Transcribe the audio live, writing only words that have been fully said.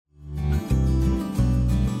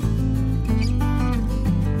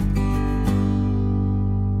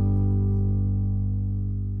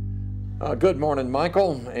Good morning,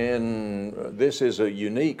 Michael, and this is a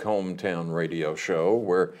unique hometown radio show.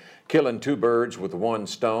 We're killing two birds with one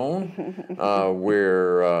stone.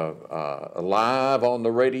 We're live on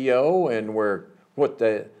the radio, and we're what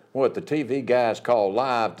the TV guys call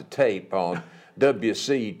live to tape on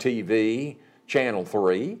WCTV Channel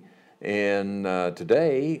 3. And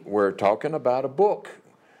today we're talking about a book.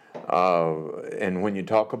 And when you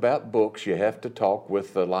talk about books, you have to talk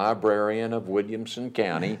with the librarian of Williamson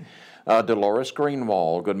County, Dolores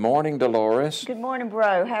Greenwald. Good morning, Dolores. Good morning,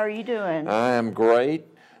 bro. How are you doing? I am great.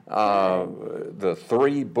 The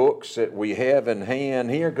three books that we have in hand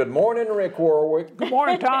here. Good morning, Rick Warwick. Good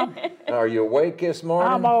morning, Tom. Are you awake this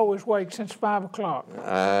morning? I'm always awake since 5 o'clock.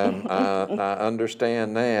 I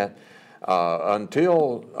understand that.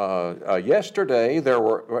 Until yesterday,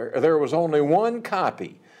 there was only one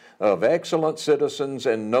copy of Excellent Citizens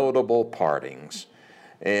and Notable Partings.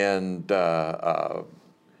 And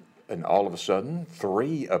all of a sudden,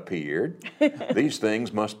 three appeared. These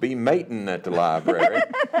things must be mating at the library.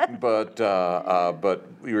 But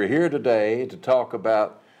we were here today to talk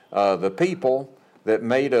about the people that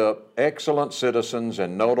made up Excellent Citizens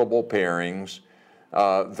and Notable Pairings,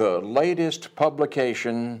 the latest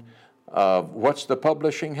publication of, what's the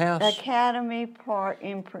publishing house? Academy Park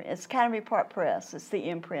Imprint. It's Academy Park Press. It's the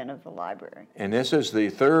imprint of the library. And this is the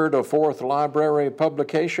third or fourth library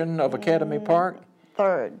publication of Academy Park?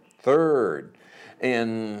 Third.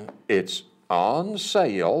 And it's on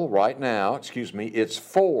sale right now, it's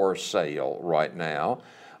for sale right now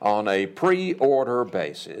on a pre-order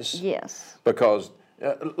basis. Yes. Because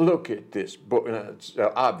look at this book.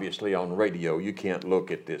 Obviously on radio you can't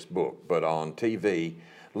look at this book, but on TV,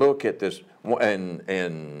 look at this.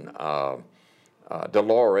 And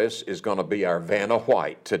Dolores is going to be our Vanna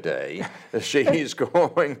White today. She's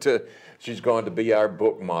going to be our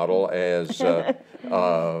book model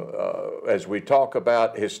as we talk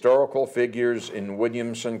about historical figures in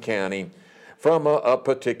Williamson County from a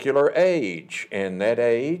particular age. And that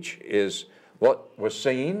age is what was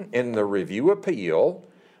seen in the Review-Appeal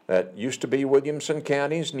that used to be Williamson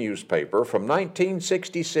County's newspaper from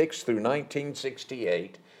 1966 through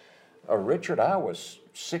 1968. Richard, I was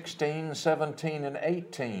 16, 17, and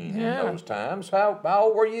 18 in those times. How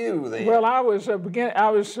old were you then? Well, I was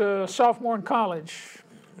a sophomore in college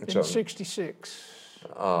in '66.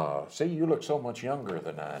 See, you look so much younger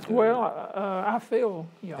than I do. Well, I feel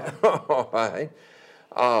young. All right.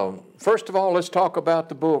 First of all, let's talk about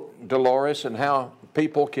the book, Dolores, and how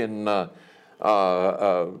people can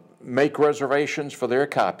make reservations for their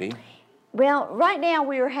copy. Well, right now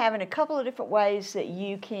we are having a couple of different ways that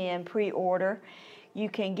you can pre-order. You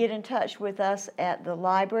can get in touch with us at the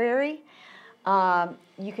library.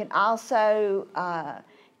 You can also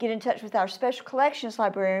get in touch with our Special Collections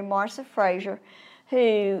librarian, Marcia Frazier,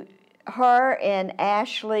 her and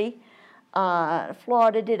Ashley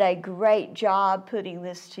Florida did a great job putting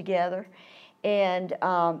this together. And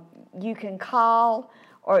you can call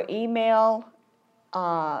or email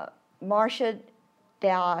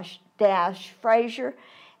Marcia-Frazier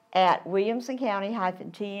at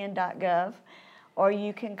williamsoncounty-tn.gov, or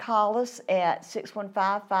you can call us at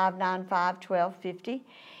 615-595-1250,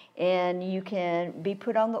 and you can be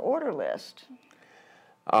put on the order list.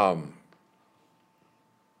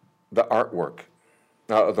 The artwork,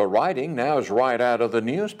 the writing now is right out of the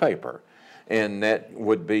newspaper, and that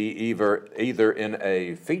would be either in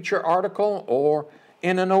a feature article or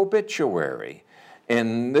in an obituary.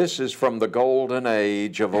 And this is from the golden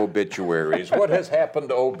age of obituaries. What has happened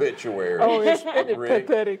to obituaries? Oh, it's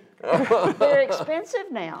pathetic. They're expensive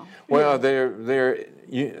now. Well,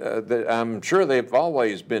 I'm sure they've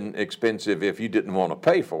always been expensive if you didn't want to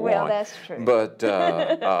pay for one. Well, that's true.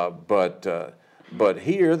 But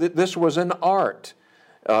here, this was an art.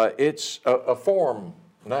 It's a form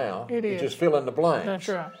now. It is. You just fill in the blanks. That's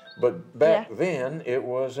right. But back then, it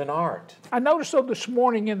was an art. I noticed this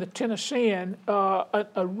morning in the Tennessean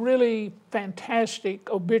a really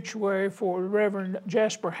fantastic obituary for Reverend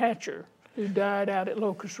Jasper Hatcher, who died out at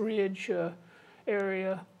Locust Ridge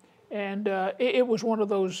area. And it was one of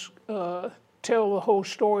those tell the whole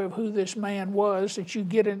story of who this man was that you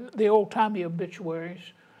get in the old-timey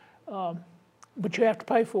obituaries. But you have to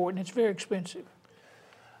pay for it, and it's very expensive.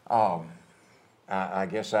 I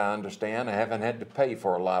guess I understand. I haven't had to pay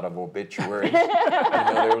for a lot of obituaries.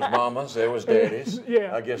 There was mamas, there was daddies.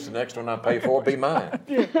 Yeah. I guess the next one I pay for will be mine.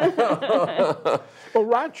 Well,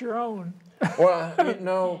 write your own.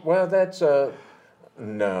 Well, that's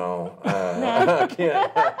no, I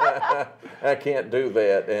can't. I can't do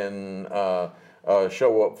that. And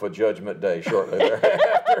show up for Judgment Day shortly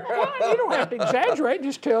thereafter. Well, you don't have to exaggerate,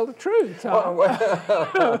 just tell the truth.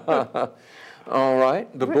 All right.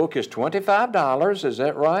 The book is $25. Is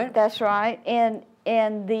that right? That's right.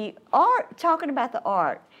 And the art, talking about the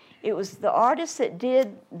art, it was the artist that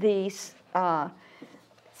did these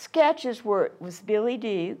sketches was Billy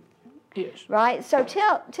Duke. Yes. Right. So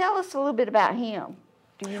tell us a little bit about him.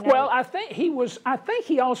 Do you know? Well, I think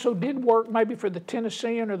he also did work maybe for the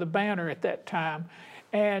Tennessean or the Banner at that time,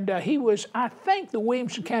 and I think the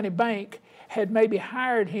Williamson County Bank had maybe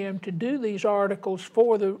hired him to do these articles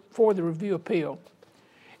for the Review-Appeal,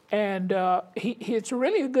 and it's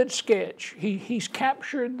really a good sketch. He's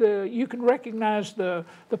captured you can recognize the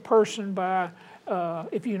person by.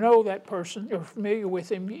 If you know that person, you're familiar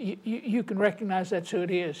with him, you can recognize that's who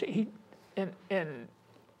it is. And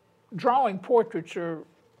drawing portraits are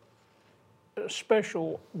a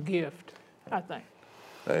special gift, I think.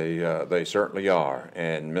 They certainly are,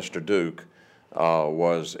 and Mr. Duke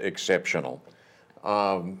was exceptional.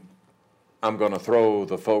 I'm going to throw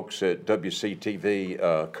the folks at WCTV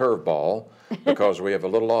a curveball because we have a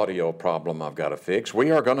little audio problem I've got to fix. We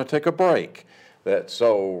are going to take a break.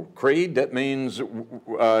 So, Creed, that means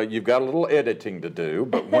you've got a little editing to do,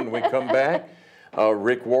 but when we come back,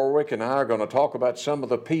 Rick Warwick and I are going to talk about some of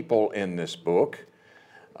the people in this book.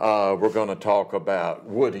 We're going to talk about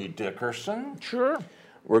Woody Dickerson. Sure.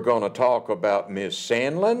 We're going to talk about Miss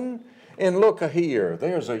Sandlin. And look here,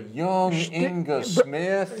 there's a young Inga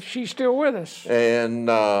Smith. She's still with us. And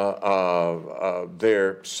there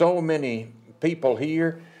are so many people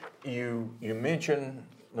here. You mentioned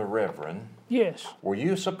the Reverend. Yes. Were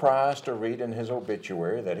you surprised to read in his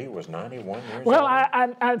obituary that he was 91 years Well,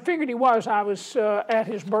 old? I figured he was. I was at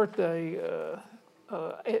his birthday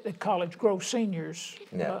at College Grove Seniors,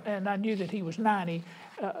 Yeah. and I knew that he was 90.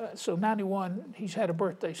 So 91, he's had a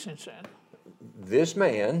birthday since then. This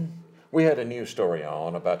man, we had a news story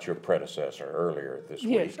on about your predecessor earlier this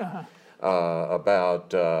Yes. week,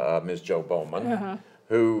 about Ms. Jo Bowman,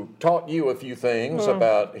 who taught you a few things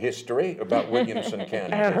about history, about Williamson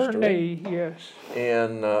County At history. her knee, yes.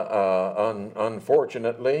 And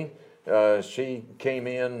unfortunately, she came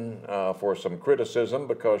in for some criticism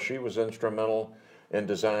because she was instrumental in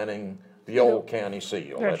designing the old county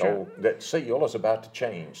seal. That's right. That seal is about to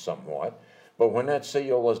change somewhat, but when that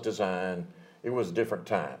seal was designed, it was a different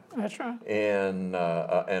time. That's right.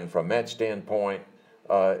 And from that standpoint,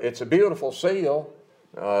 it's a beautiful seal.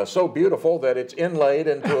 So beautiful that it's inlaid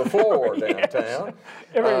into a floor downtown.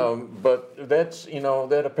 But that's,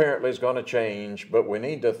 that apparently is going to change. But we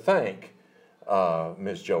need to thank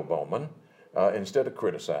Ms. Jo Bowman instead of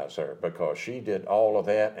criticize her, because she did all of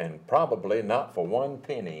that, and probably not for one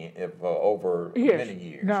penny over many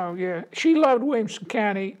years. No, yeah. She loved Williamson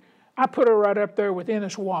County. I put her right up there with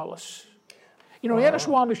Ennis Wallace. Ennis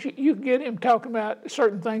Wallace, you get him talking about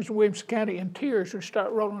certain things in Williamson County, and tears would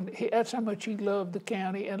start rolling. That's how much he loved the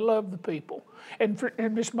county and loved the people. And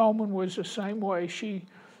Miss Bowman was the same way. She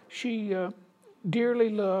dearly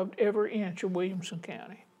loved every inch of Williamson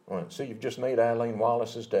County. Well, see, you've just made Eileen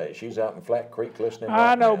Wallace's day. She's out in Flat Creek listening.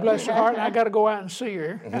 I know, now. bless her heart, and I got to go out and see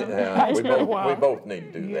her. We both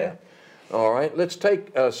need to do that. All right, let's take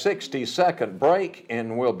a 60-second break,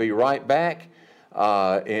 and we'll be right back.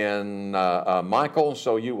 Michael,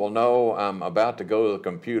 so you will know I'm about to go to the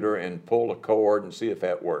computer and pull a cord and see if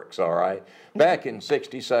that works, all right? Back in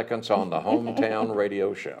 60 seconds on the Hometown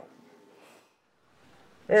Radio Show.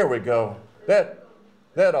 There we go. That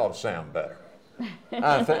ought to sound better.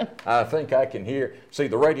 I think I can hear. See,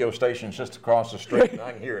 the radio station's just across the street, and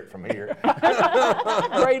I can hear it from here.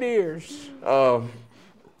 Great ears.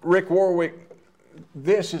 Rick Warwick,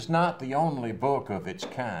 this is not the only book of its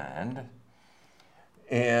kind.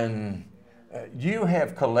 And you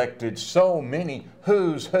have collected so many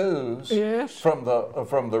who's from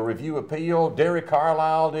the Review-Appeal. Derry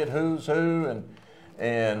Carlisle did Who's Who,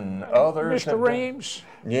 and others. Mr. Reams.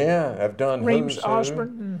 Have done Reams Who's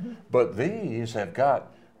Osborne. Who. Mm-hmm. But these have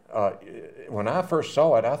got. When I first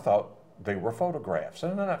saw it, I thought they were photographs.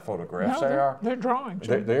 And they're not photographs. No, they're drawings.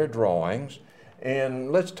 They're drawings.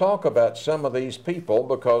 And let's talk about some of these people,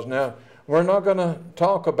 because now we're not going to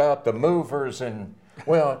talk about the movers and.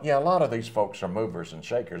 Well, yeah, a lot of these folks are movers and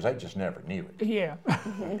shakers. They just never knew it. Yeah,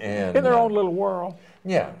 And, in their own little world.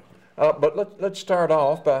 Yeah, but let's start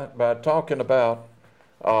off by talking about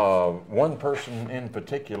one person in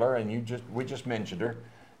particular, and we just mentioned her,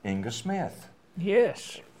 Inga Smith.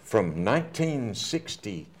 Yes. From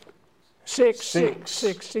 1960.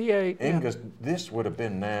 68. Inga, this would have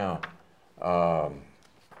been now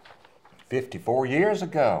 54 years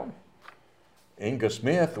ago. Inga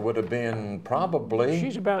Smith would have been probably,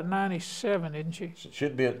 She's about 97, isn't she?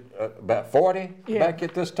 should be about 40 Yeah. back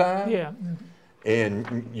at this time. Yeah.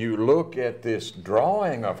 And you look at this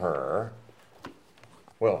drawing of her,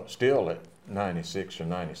 well, still at 96 or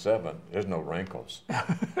 97, there's no wrinkles.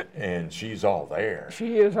 And she's all there.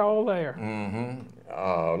 She is all there.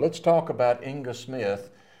 Let's talk about Inga Smith,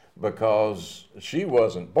 because she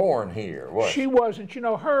wasn't born here, was she? She wasn't. You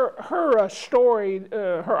know, her story,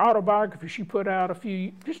 her autobiography she put out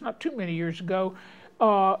just not too many years ago,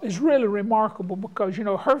 is really remarkable because, you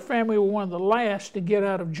know, her family were one of the last to get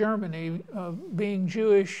out of Germany. Being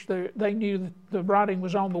Jewish, they knew that the writing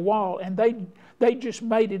was on the wall, and they just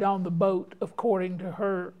made it on the boat, according to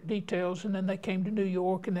her details, and then they came to New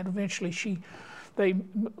York, and then eventually they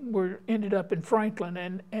ended up in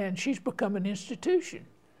Franklin, and she's become an institution.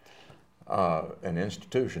 An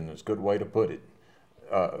institution is a good way to put it.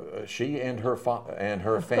 She and her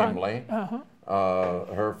family,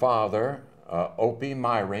 her father, Opie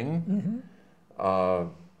Meyring,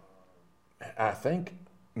 I think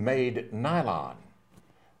made nylon.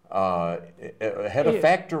 Had a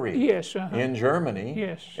factory Yes, in Germany,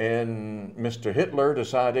 Yes. and Mr. Hitler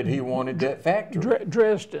decided he wanted that factory.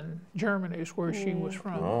 Dresden, Germany is where she was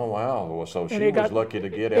from. Oh, wow. Well, so she it was got- lucky to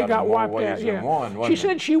get It out got in more wiped ways out, than yeah. one, She wasn't it?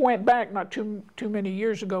 said she went back not too many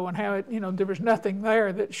years ago, and how there was nothing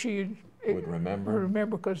there that she Would remember.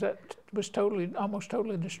 remember because that was almost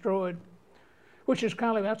totally destroyed, which is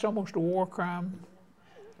that's almost a war crime.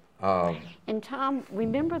 And Tom,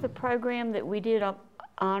 remember the program that we did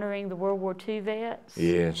honoring the World War II vets?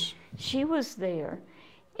 Yes. She was there,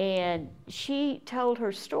 and she told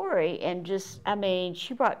her story, and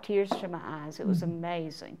she brought tears to my eyes. It was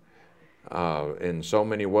amazing. In so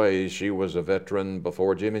many ways, she was a veteran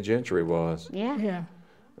before Jimmy Gentry was. Yeah, Yeah.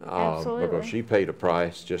 absolutely. Because she paid a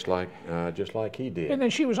price just like he did. And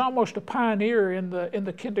then she was almost a pioneer in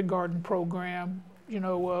the kindergarten program. You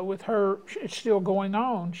know, with her, it's still going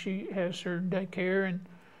on. She has her daycare,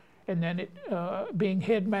 and then being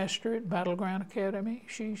headmaster at Battleground Academy.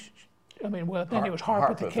 Then it was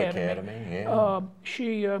Harpeth Academy. Yeah.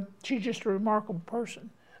 She's just a remarkable person.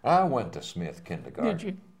 I went to Smith Kindergarten.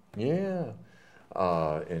 Did you?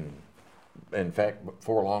 Yeah. In fact,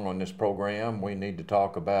 before long on this program, we need to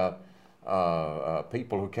talk about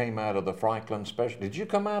people who came out of the Franklin Special. Did you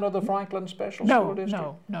come out of the Franklin Special School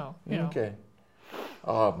District? No. Okay.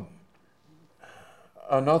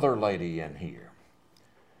 Another lady in here,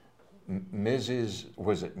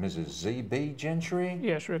 was it Mrs. Z.B. Gentry?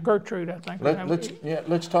 Yes, Gertrude, I think.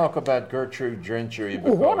 Let's talk about Gertrude Gentry,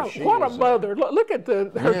 because What a mother! Look at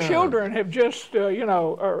her Yeah. children have just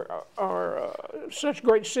are such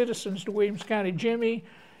great citizens to Williams County. Jimmy's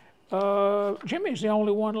the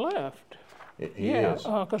only one left. He is.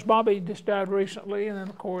 Because Bobby just died recently, and then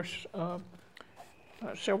of course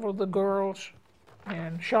several of the girls,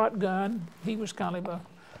 and Shotgun. He was kind of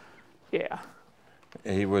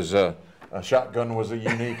He was Shotgun was a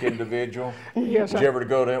unique individual. Yes. Did you ever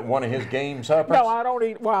go to one of his game suppers? No, I don't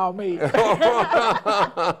eat wild meat.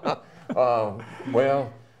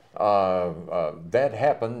 That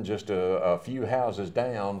happened just a few houses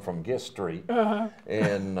down from Gist Street.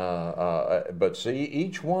 And but see,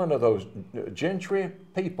 each one of those Gentry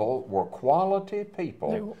people were quality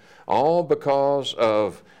people, all because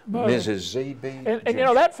of Mrs. Z.B. And you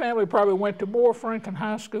know, that family probably went to more Franklin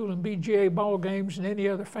High School and BGA ball games than any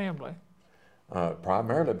other family.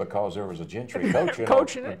 Primarily because there was a Gentry coaching.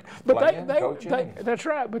 Coaching it, but coaching. that's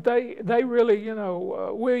right. But they really,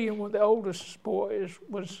 William, the oldest boy,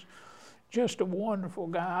 was just a wonderful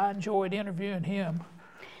guy. I enjoyed interviewing him.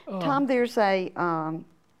 Tom, there's a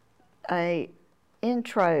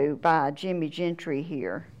intro by Jimmy Gentry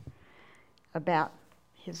here about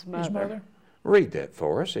his mother. His mother. Read that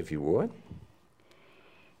for us, if you would.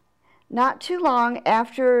 Not too long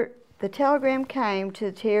after the telegram came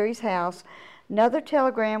to Terry's house, another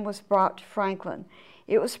telegram was brought to Franklin.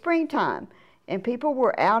 It was springtime, and people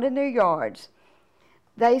were out in their yards.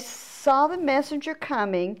 They saw the messenger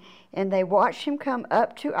coming, and they watched him come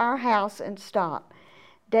up to our house and stop.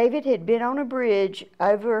 David had been on a bridge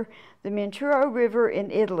over the Menturo River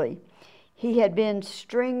in Italy. He had been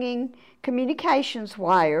stringing communications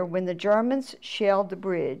wire when the Germans shelled the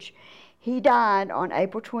bridge. He died on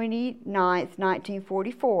April 29,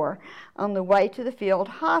 1944, on the way to the field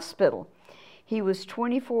hospital. He was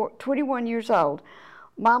 21 years old.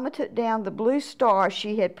 Mama took down the blue star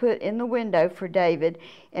she had put in the window for David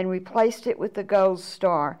and replaced it with the gold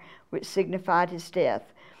star, which signified his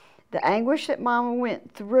death. The anguish that Mama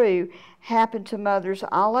went through happened to mothers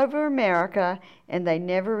all over America, and they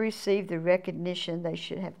never received the recognition they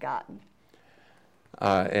should have gotten.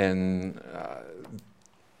 And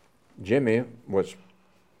Jimmy was,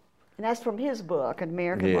 And that's from his book, An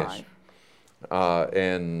American yes. Life.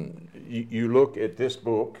 And you look at this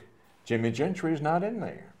book, Jimmy Gentry is not in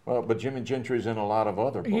there. Well, but Jimmy Gentry's in a lot of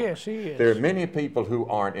other books. Yes, he is. There are many people who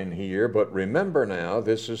aren't in here, but remember now,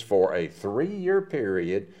 this is for a 3-year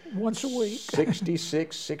period. Once a week.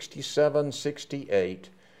 66, 67, 68,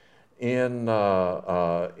 in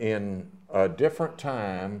a different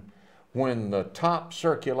time when the top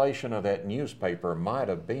circulation of that newspaper might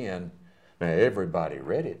have been, now everybody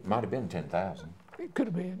read it, might have been 10,000. It could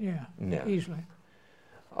have been, yeah, Yeah. easily.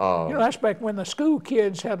 That's back when the school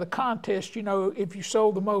kids had the contest, if you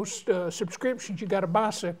sold the most subscriptions, you got a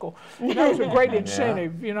bicycle. And that was a great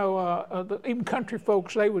incentive, even country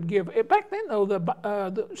folks, they would give. Back then, though,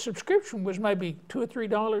 the subscription was maybe $2 or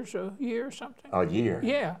 $3 a year or something. A year.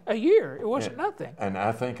 Yeah, a year. It wasn't nothing. And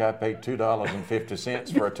I think I paid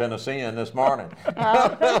 $2.50 for a Tennessean this morning.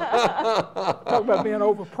 Talk about being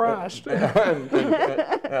overpriced.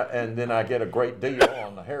 And then I get a great deal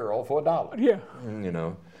on the Herald for $1. Yeah.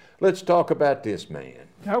 Let's talk about this man.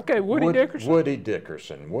 Okay, Woody Dickerson. Woody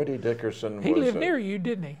Dickerson. Woody Dickerson He was lived near you,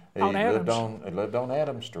 didn't he? On Adams. He lived on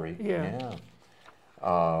Adams Street. Yeah.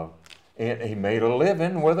 And he made a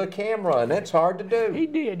living with a camera, and that's hard to do. He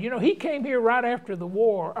did. He came here right after the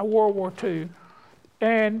war, World War II.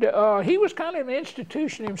 And he was kind of an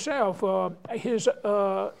institution himself. His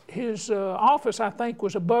office, I think,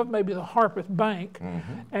 was above maybe the Harpeth Bank.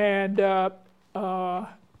 Mm-hmm. And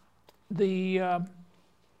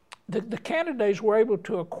the Canadays were able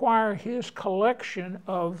to acquire his collection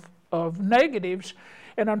of negatives,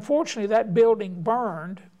 and unfortunately that building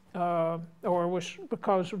burned, or was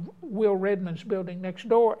because of Will Redmond's building next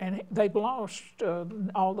door, and they've lost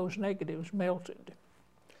all those negatives, melted.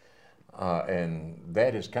 And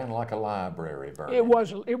that is kind of like a library burning. It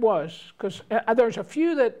was, because there's a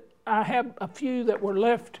few that were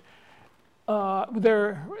left.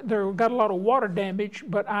 There got a lot of water damage,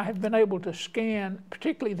 but I have been able to scan,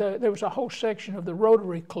 particularly there was a whole section of the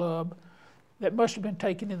Rotary Club that must have been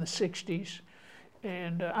taken in the 60s,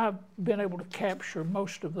 and I've been able to capture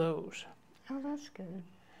most of those. Oh, that's good.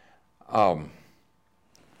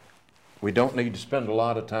 We don't need to spend a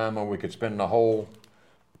lot of time, or we could spend the whole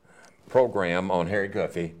program on Harry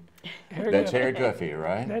Guffey. That's Harry Guffey,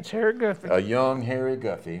 right? That's Harry Guffey. A young Harry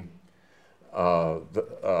Guffey.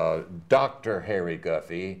 Dr. Harry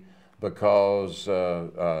Guffey, because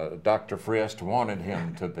Dr. Frist wanted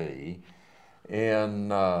him to be, and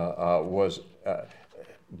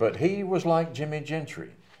but he was like Jimmy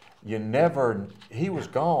Gentry. He was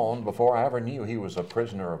gone before I ever knew he was a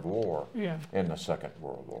prisoner of war in the Second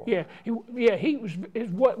World War. Yeah, he was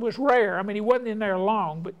what was rare. I mean, he wasn't in there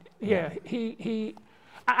long, but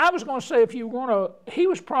I was going to say, if you want to, he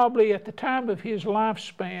was probably, at the time of his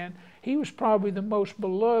lifespan, he was probably the most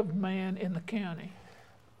beloved man in the county.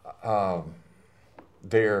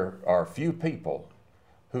 There are few people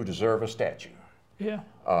who deserve a statue. Yeah.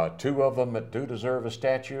 2 of them that do deserve a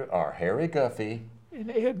statue are Harry Guffey and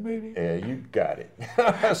Ed Moody. Yeah, you got it.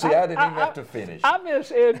 See, I didn't even have to finish. I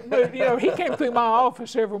miss Ed Moody. He came through my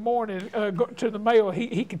office every morning to the mail.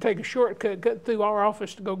 He could take a shortcut, cut through our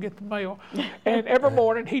office to go get the mail. And every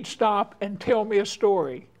morning he'd stop and tell me a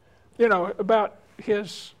story, about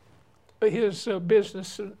his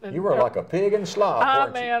business. And, you were like a pig in slop,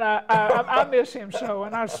 weren't you? Man, I miss him so.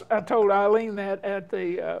 And I told Eileen that at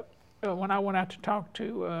the when I went out to talk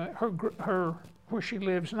to her where she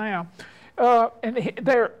lives now. And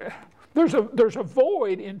there's a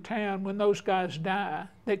void in town when those guys die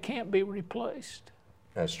that can't be replaced.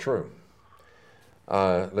 That's true.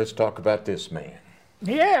 Let's talk about this man.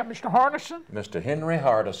 Yeah, Mr. Hardison. Mr. Henry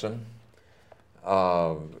Hardison,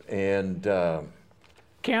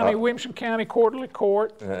 Williamson County Quarterly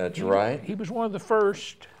Court. That's right. He was one of the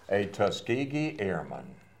first. A Tuskegee Airman.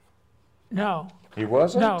 No. He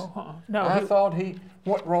wasn't? No. I thought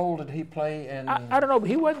what role did he play in? I don't know, but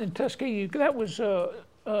he wasn't in Tuskegee. That was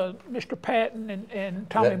Mr. Patton and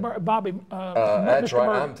Bobby. That's Mr. right.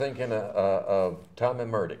 Murdoch. I'm thinking of Tommy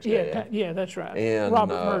Murdoch's dad. Yeah, that's right. And,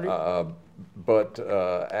 Robert Murdoch. But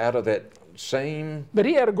out of that same. But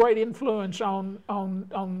he had a great influence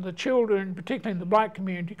on the children, particularly in the black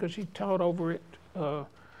community, because he taught over at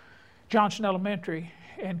Johnson Elementary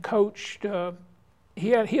and coached. He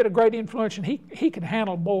had a great influence, and he could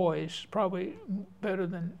handle boys probably better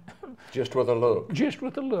than. Just with a look. Just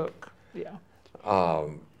with a look, yeah.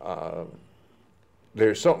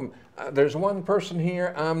 There's one person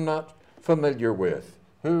here I'm not familiar with.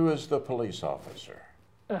 Who is the police officer?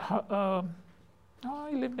 He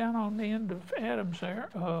lived down on the end of Adams there.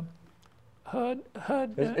 Hud.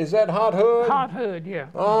 Is that Hot Hood? Hot Hood, yeah.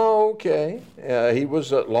 Oh, okay. He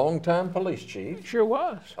was a longtime police chief. Sure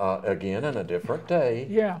was. Again, in a different day.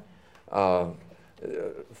 Yeah.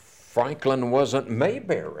 Franklin wasn't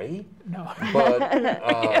Mayberry, No. but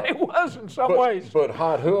It was in some ways. but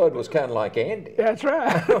Hot Hood was kind of like Andy. That's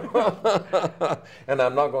right. And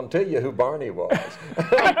I'm not going to tell you who Barney was.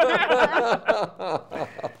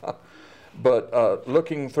 But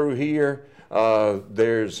looking through here,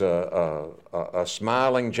 there's a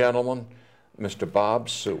smiling gentleman, Mr. Bob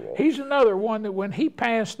Sewell. He's another one that when he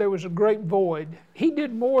passed, there was a great void. He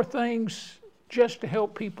did more things just to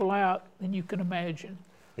help people out than you can imagine.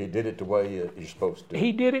 He did it the way you're supposed to.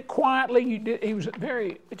 He did it quietly. He was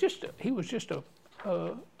he was just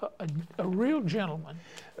a real gentleman.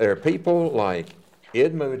 There are people like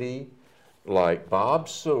Ed Moody, like Bob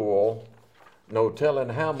Sewell, no telling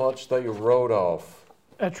how much they wrote off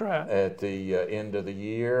That's right. at the end of the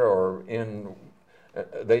year, or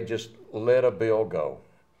they just let a bill go.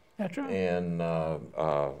 That's right. And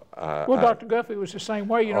Well, Dr. Guffey was the same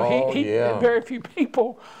way. You know, Oh, he yeah. very few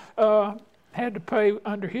people had to pay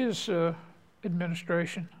under his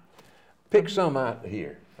administration. pick some out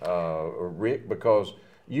here, Rick, because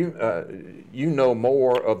you know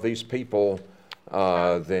more of these people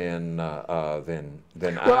than I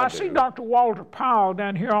Well, I see Dr. Walter Powell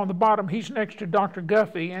down here on the bottom. He's next to Dr.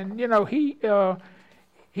 Guffey, and you know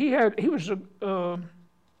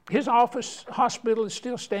his office hospital is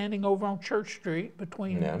still standing over on Church Street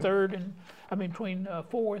between Yeah. between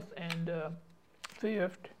 4th and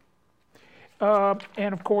 5th.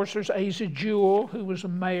 And of course, there's Asa Jewell, who was a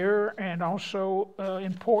mayor and also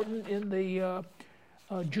important in the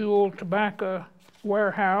Jewell tobacco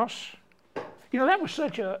warehouse. You know, that was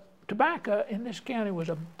tobacco in this county was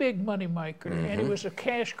a big money maker, and it was a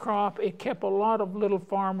cash crop. It kept a lot of little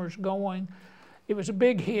farmers going. It was a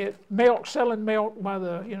big hit. Selling milk by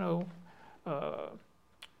the,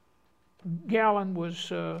 gallon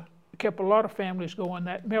was kept a lot of families going,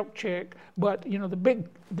 that milk check. But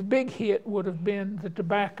the big hit would have been the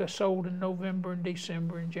tobacco sold in November and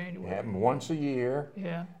December and January. happened once a year.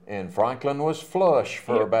 Yeah. And Franklin was flush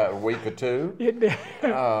for about a week or two It did.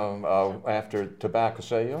 after tobacco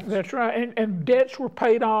sales. That's right, and debts were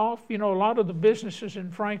paid off. You know, a lot of the businesses in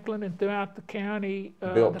Franklin and throughout the county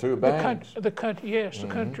Built two banks. The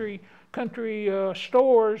country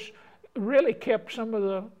stores really kept some of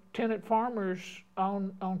the tenant farmers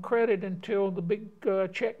on credit until the big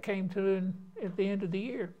check came to at the end of the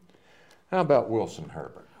year. How about Wilson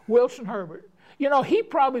Herbert? Wilson Herbert. You know, he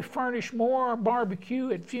probably furnished more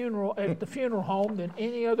barbecue at the funeral home than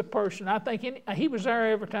any other person. I think he was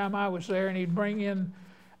there every time I was there, and he'd bring in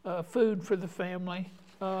food for the family.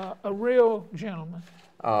 A real gentleman.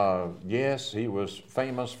 Yes, he was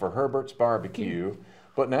famous for Herbert's Barbecue,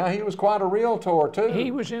 but now he was quite a realtor too.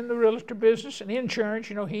 He was in the realtor business and insurance.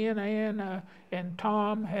 You know, he and Ann and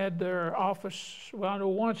Tom had their office. Well, I know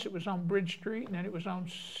once it was on Bridge Street, and then it was on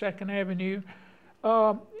 2nd Avenue.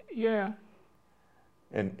 Yeah.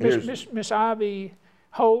 And Miss Ivy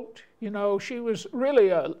Holt, you know, she was really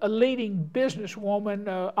a leading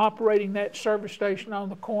businesswoman operating that service station on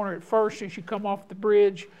the corner at first as you come off the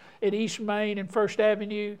bridge at East Main and 1st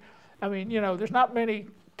Avenue. I mean, you know, there's not many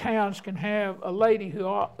towns can have a lady who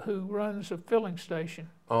runs a filling station.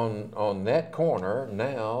 on that corner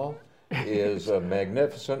now is a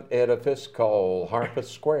magnificent edifice called Harpeth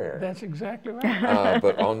Square. That's exactly right.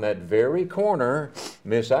 But on that very corner,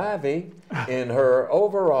 Miss Ivy, in her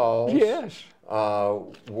overalls, Yes.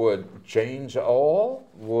 would change the oil,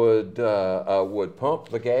 would pump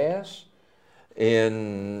the gas,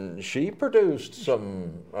 and she produced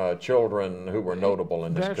some children who were notable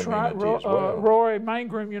in this That's community right. as well. Roy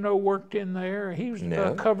Mangrum, you know, worked in there. He was,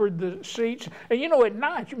 Yeah. covered the seats. And you know, at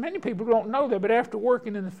night, many people don't know that, but after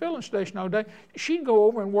working in the filling station all day, she'd go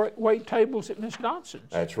over and wait tables at Miss Dotson's.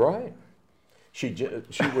 That's right. She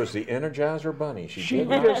was the Energizer Bunny. She did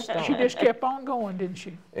not stop. She just kept on going, didn't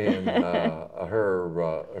she? And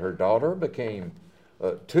her daughter became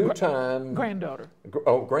two-time Granddaughter.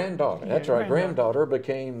 granddaughter. That's right. Granddaughter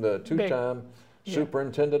became the two-time Yeah.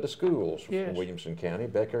 superintendent of schools Yes. for Williamson County.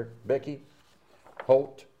 Becky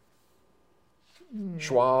Holt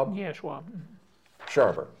Schwab Yeah, Schwab.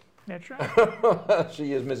 Sharber. That's right.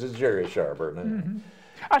 She is Mrs. Jerry Sharber now.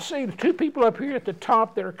 I see the two people up here at the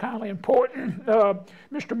top that are kind of important.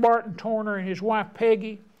 Mr. Martin Torner and his wife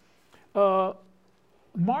Peggy.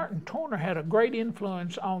 Martin Torner had a great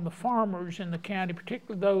influence on the farmers in the county,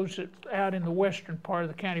 particularly those that out in the western part of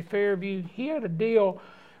the county, Fairview. He had a deal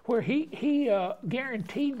where he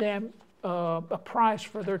guaranteed them a price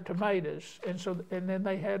for their tomatoes, and then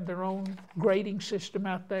they had their own grading system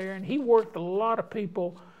out there. And he worked a lot of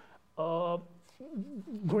people,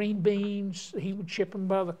 green beans. He would ship them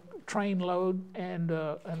by the trainload, and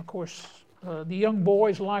of course the young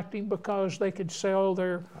boys liked him because they could sell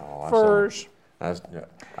their furs.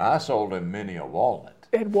 I sold him many a walnut.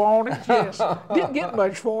 And walnuts, yes. Didn't get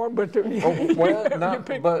much for them, but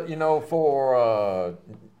but you know, for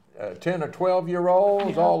 10 or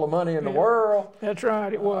 12-year-olds, all the money in the world. That's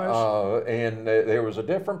right, it was. And there was a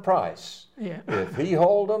different price. Yeah. If he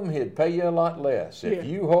hold them, he'd pay you a lot less. If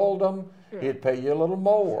you hold them, he'd pay you a little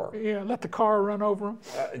more. Yeah, let the car run over them.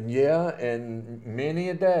 Yeah, and many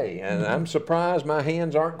a day. And I'm surprised my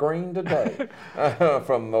hands aren't green today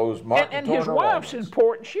from those Martin And his Turner wife's walnuts.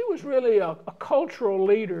 important. She was really a cultural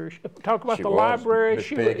leader. Talk about She the was, library. Miss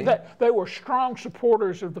Peggy. They were strong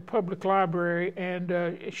supporters of the public library,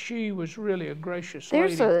 and she was really a gracious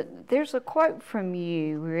lady. There's a quote from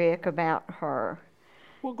you, Rick, about her.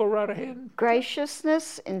 We'll go right ahead.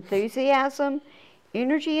 Graciousness, enthusiasm,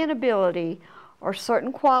 energy, and ability are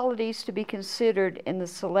certain qualities to be considered in the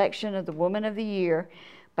selection of the Woman of the Year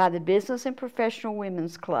by the Business and Professional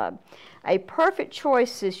Women's Club. A perfect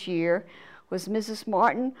choice this year was Mrs.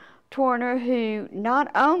 Martin Turner, who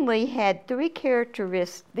not only had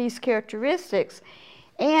these characteristics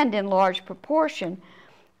and in large proportion,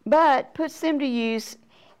 but puts them to use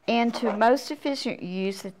and to most efficient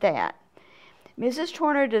use at that. Mrs.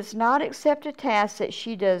 Turner does not accept a task that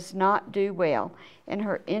she does not do well, and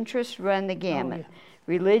her interests run the gamut: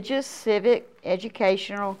 religious, civic,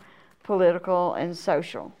 educational, political, and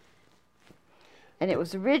social. And it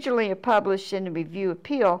was originally published in the Review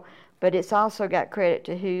Appeal, but it's also got credit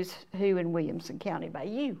to Who's Who in Williamson County by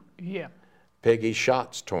you. Yeah. Peggy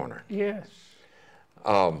Schatz Turner. Yes.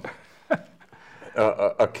 A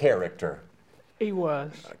character. He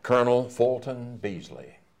was. Colonel Fulton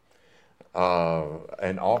Beasley.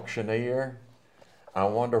 An auctioneer. I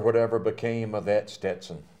wonder whatever became of that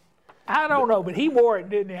Stetson. I don't know, but he wore it,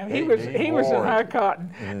 didn't he? He was in wore high it.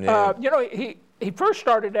 cotton. Yeah. You know, he first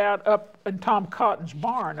started out up in Tom Cotton's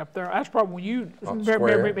barn up there. That's probably when you remember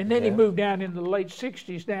him. And then he moved down in the late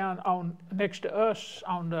 '60s down on next to us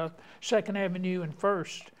on the 2nd Avenue and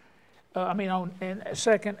First. On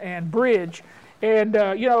 2nd and Bridge. And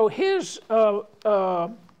you know, his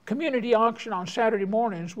community auction on Saturday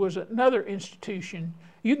mornings was another institution.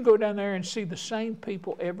 You can go down there and see the same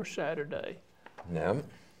people every Saturday. Yeah.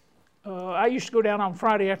 I used to go down on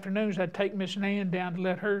Friday afternoons. I'd take Miss Nan down to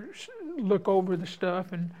let her look over the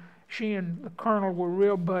stuff, and she and the Colonel were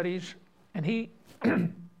real buddies. And he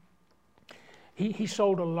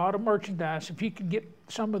sold a lot of merchandise. If you could get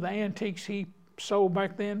some of the antiques he sold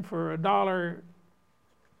back then for $1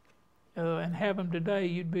 and have them today,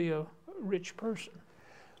 you'd be a rich person.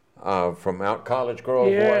 From out College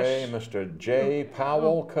Grove Yes. way, Mr. J.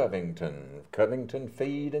 Powell Covington, Covington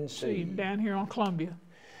Feed and See, Seed. down here on Columbia.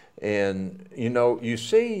 And you know, you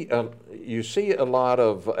see a lot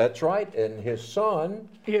of, that's right, and his son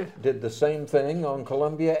Yeah. did the same thing on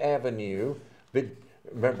Columbia Avenue.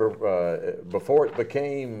 Remember, before it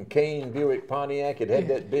became Kane Buick Pontiac, it had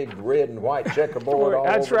that big red and white checkerboard all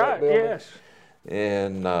That's over right, that building. yes.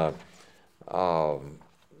 And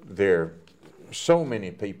there are so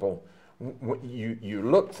many people. You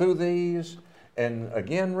look through these, and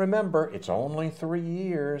again, remember, it's only 3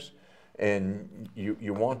 years, and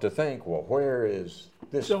you want to think, well, where is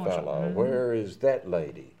this So-and-so. fellow? Where is that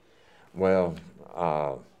lady? Well,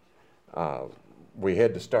 we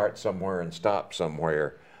had to start somewhere and stop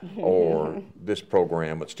somewhere, or this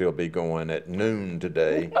program would still be going at noon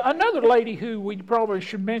today. Another lady who we probably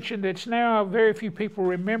should mention that's now very few people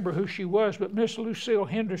remember who she was, but Miss Lucille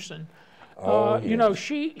Henderson. You know,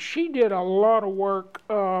 she did a lot of work.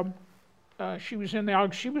 She was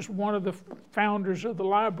she was one of the founders of the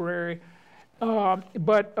library,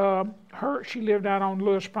 but she lived out on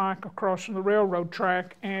Lewis Pike across from the railroad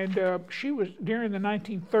track, and she was during the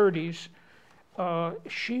 1930s.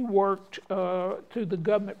 She worked through the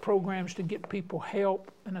government programs to get people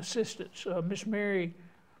help and assistance. Miss Mary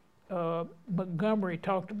Montgomery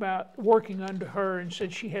talked about working under her and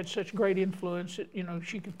said she had such great influence that, you know,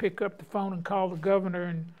 she could pick up the phone and call the governor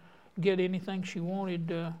and get anything she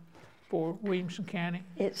wanted for Williamson County.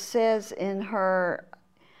 It says in her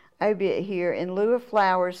obit here, in lieu of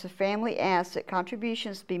flowers, the family asked that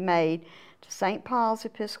contributions be made to St. Paul's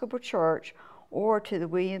Episcopal Church or to the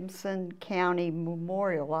Williamson County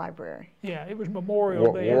Memorial Library. Yeah, it was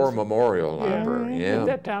Memorial Day. War Memorial Library, At yeah.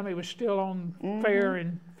 that time, it was still on Fair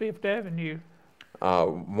and Fifth Avenue.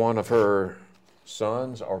 One of her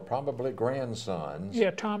sons, or probably grandsons,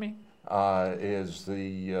 Yeah, Tommy. is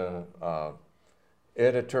the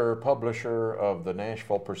editor, publisher of the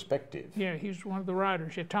Nashville Perspective. Yeah, he's one of the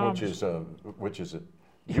writers. Yeah, Tom. Which is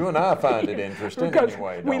you and I find it interesting because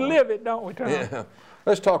anyway. we live it, don't we, Tom? Yeah.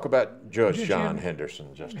 Let's talk about Judge John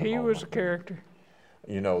Henderson just a moment. He was a character.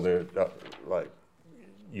 You know, like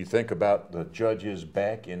you think about the judges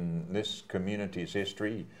back in this community's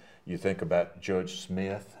history. You think about Judge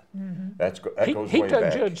Smith. Mm-hmm. That goes way back. He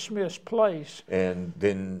took Judge Smith's place. And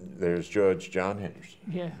then there's Judge John Henderson.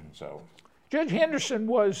 Yeah. So Judge Henderson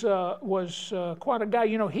was quite a guy.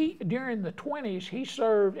 You know, during the 20s he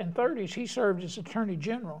served, and 30s he served as Attorney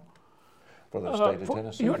General. For the state of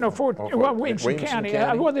Tennessee? For Williamson County.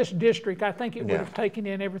 Well, this district, I think it would Yeah. have taken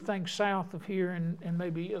in everything south of here and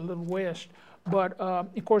maybe a little west. But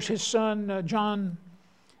of course his son, John,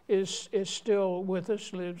 is still with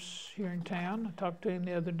us, lives here in town. I talked to him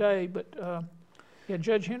the other day, but yeah,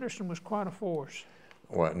 Judge Henderson was quite a force.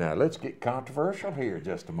 Well, now let's get controversial here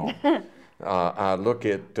just a moment. I look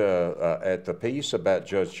at the piece about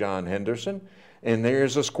Judge John Henderson, and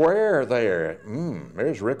there's a square there.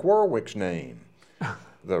 There's Rick Warwick's name.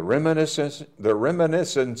 The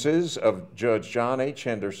Reminiscences of Judge John H.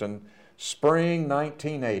 Henderson, Spring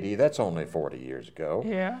 1980, that's only 40 years ago.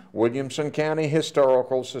 Yeah. Williamson County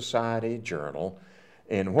Historical Society Journal.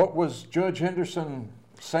 And what was Judge Henderson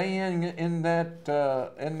saying in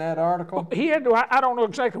that article? He had to, I don't know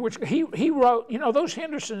exactly which, he wrote, you know, those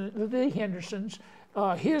the Hendersons,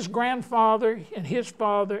 his grandfather and his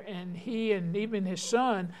father and he and even his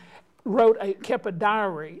son kept a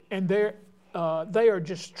diary, and they are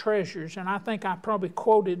just treasures. And I think I probably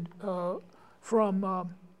quoted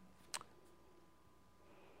from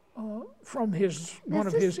one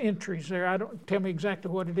of his entries there. I don't tell me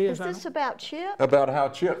exactly what it is. Is this about Chip? About how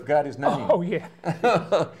Chip got his name. Oh yeah.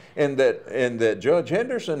 and that Judge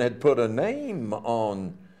Henderson had put a name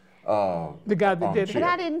on the guy that did it. But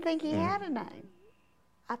I didn't think he had a name.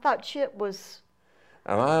 I thought Chip was.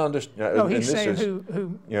 No, he's saying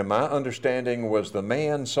who. You know, my understanding was the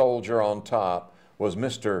man soldier on top was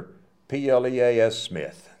Mr. Pleas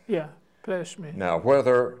Smith. Yeah. Smith. Now,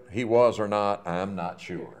 whether he was or not, I'm not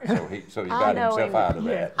sure. So he got himself out of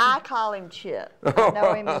that. I call him Chip. I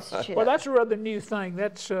know him as Chip. Well, that's a rather new thing.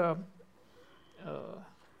 That's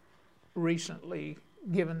recently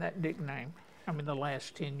given that nickname. I mean, the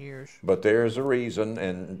last 10 years. But there's a reason,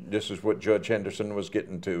 and this is what Judge Henderson was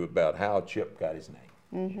getting to about how Chip got his name.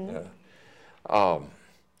 Mm-hmm.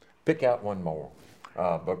 Pick out one more.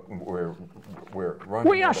 But we're running.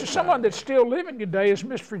 Well, yeah, so someone that's still living today is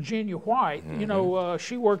Miss Virginia White. Mm-hmm. You know,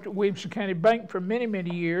 she worked at Williamson County Bank for many,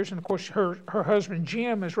 many years, and of course her husband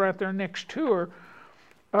Jim is right there next to her.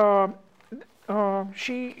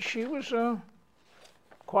 She was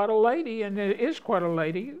quite a lady, and is quite a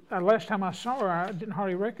lady. Last time I saw her, I didn't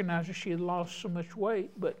hardly recognize her. She had lost so much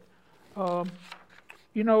weight, but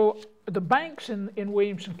you know, the banks in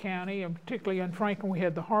Williamson County, and particularly in Franklin, we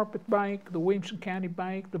had the Harpeth Bank, the Williamson County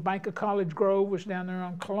Bank, the Bank of College Grove was down there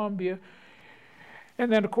on Columbia.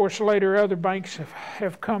 And then, of course, later other banks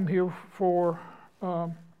have come here for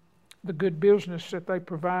the good business that they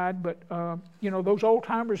provide. But, you know, those old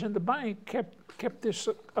timers in the bank kept this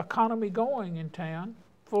economy going in town.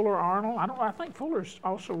 Fuller Arnold, I think Fuller's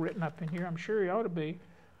also written up in here. I'm sure he ought to be.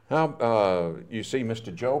 Now, you see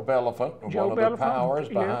Mr. Joe Belafont, one of the powers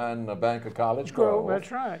behind the Bank of College Grove.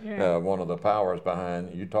 That's right, yeah. One of the powers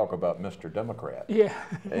behind, you talk about Mr. Democrat. Yeah.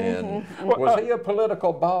 And was he a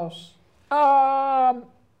political boss?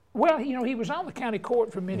 Well, you know, he was on the county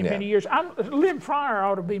court for many, many years. Lynn Fryer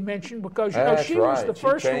ought to be mentioned because, you know, she was the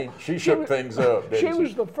first. She shook things up, didn't she? She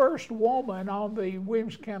was the first woman on the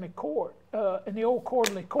Williamson County court, in the old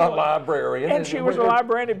quarterly court. A librarian. And she was a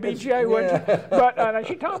librarian at BJ, wasn't she? But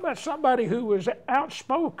she talked about somebody who was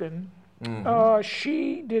outspoken. Mm-hmm.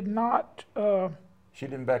 She did not... She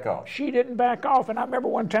didn't back off. She didn't back off. And I remember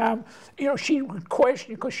one time, you know, she would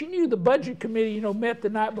question, because she knew the budget committee, you know, met the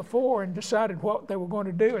night before and decided what they were going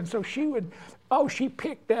to do. And so she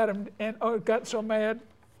picked at him and got so mad.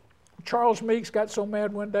 Charles Meeks got so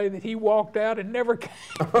mad one day that he walked out and never came,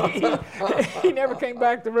 he never came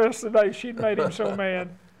back the rest of the day. She'd made him so mad.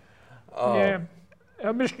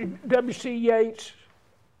 Mr. W.C. Yates.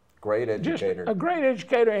 Great educator. Just a great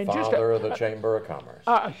educator. And Father of the Chamber of Commerce.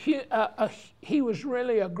 He was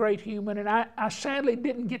really a great human, and I sadly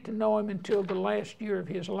didn't get to know him until the last year of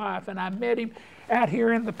his life. And I met him out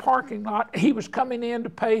here in the parking lot. He was coming in to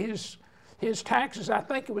pay his taxes. I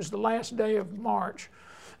think it was the last day of March.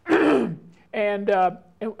 And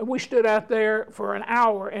And we stood out there for an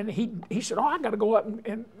hour, and he said, "Oh, I got to go up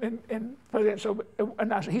and play that." So,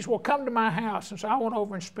 and I said, he said, "Well, come to my house." And so I went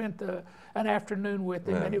over and spent an afternoon with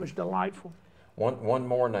him, and it was delightful. One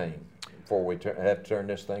more name before we have to turn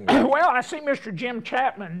this thing around. Well, I see Mr. Jim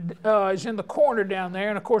Chapman is in the corner down there,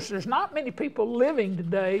 and of course, there's not many people living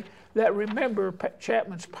today that remember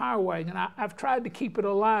Chapman's Pie Wagon. I've tried to keep it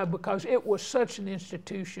alive because it was such an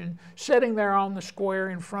institution, sitting there on the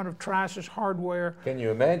square in front of Trice's Hardware. Can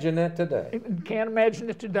you imagine that today? Can't imagine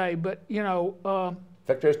it today, but you know. In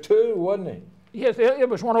fact, there's two, wasn't it? Yes, it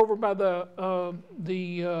was one over by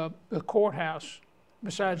the courthouse.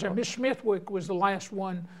 Besides that, Miss Smithwick was the last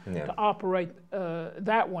one to operate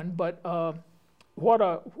that one. But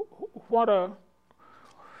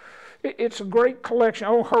it's a great collection.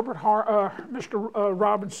 Oh, Herbert Mr.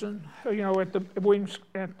 Robinson, you know, at the Williams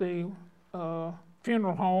at the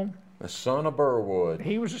funeral home. The son of Burwood.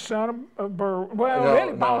 He was the son of Burwood. Well,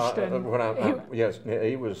 really Boston. Yes,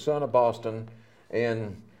 he was the son of Boston,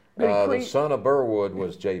 and the son of Burwood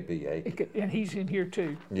was J.B. Aiken. And he's in here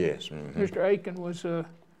too. Yes. Mm-hmm. Mr. Aiken was,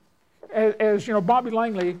 as you know, Bobby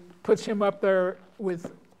Langley puts him up there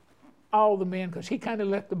with all the men because he kind of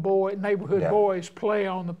let the neighborhood boys play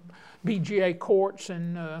on the BGA courts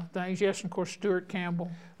and things. Yes, and of course Stuart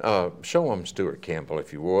Campbell. Show them Stuart Campbell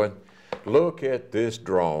if you would. Look at this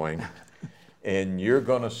drawing, and you're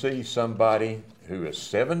going to see somebody who is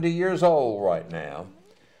 70 years old right now.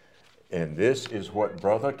 And this is what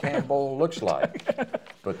Brother Campbell looks like.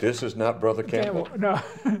 But this is not Brother Campbell. No.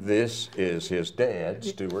 This is his dad,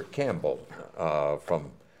 Stuart Campbell,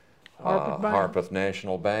 from Harpeth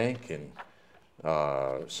National Bank. And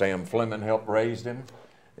Sam Fleming helped raise him.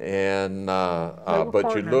 And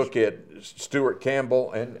but you look at Stuart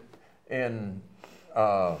Campbell, and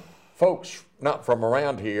folks not from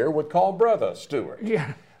around here would call Brother Stuart.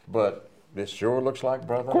 Yeah. But this sure looks like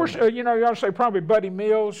Brother. Of course, you know, you ought to say probably Buddy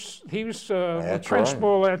Mills. He was the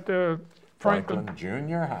principal at Franklin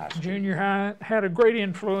Junior High. Junior High. Had a great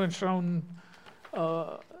influence on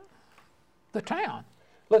the town.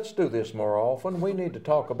 Let's do this more often. We need to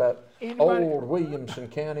talk about old Williamson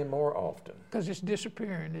County more often. Because it's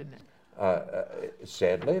disappearing, isn't it?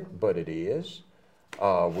 Sadly, but it is.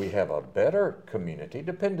 We have a better community,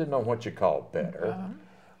 depending on what you call better.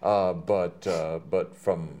 But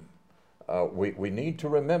from we need to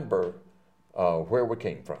remember where we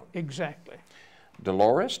came from. Exactly.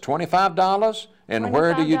 Dolores, $25, and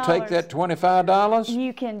where do you take that $25?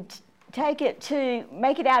 You can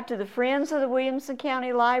make it out to the Friends of the Williamson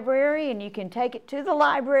County Library, and you can take it to the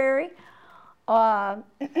library, or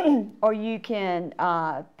you can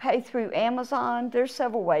pay through Amazon. There's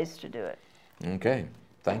several ways to do it. Okay.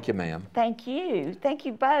 Thank you, ma'am. Thank you. Thank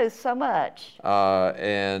you both so much.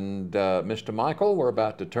 And Mr. Michael, we're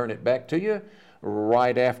about to turn it back to you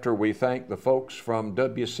right after we thank the folks from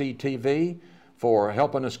WCTV for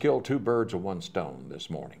helping us kill two birds with one stone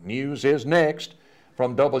this morning. News is next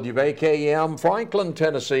from WAKM Franklin,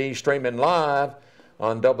 Tennessee, streaming live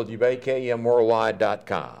on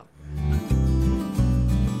WAKMWorldwide.com.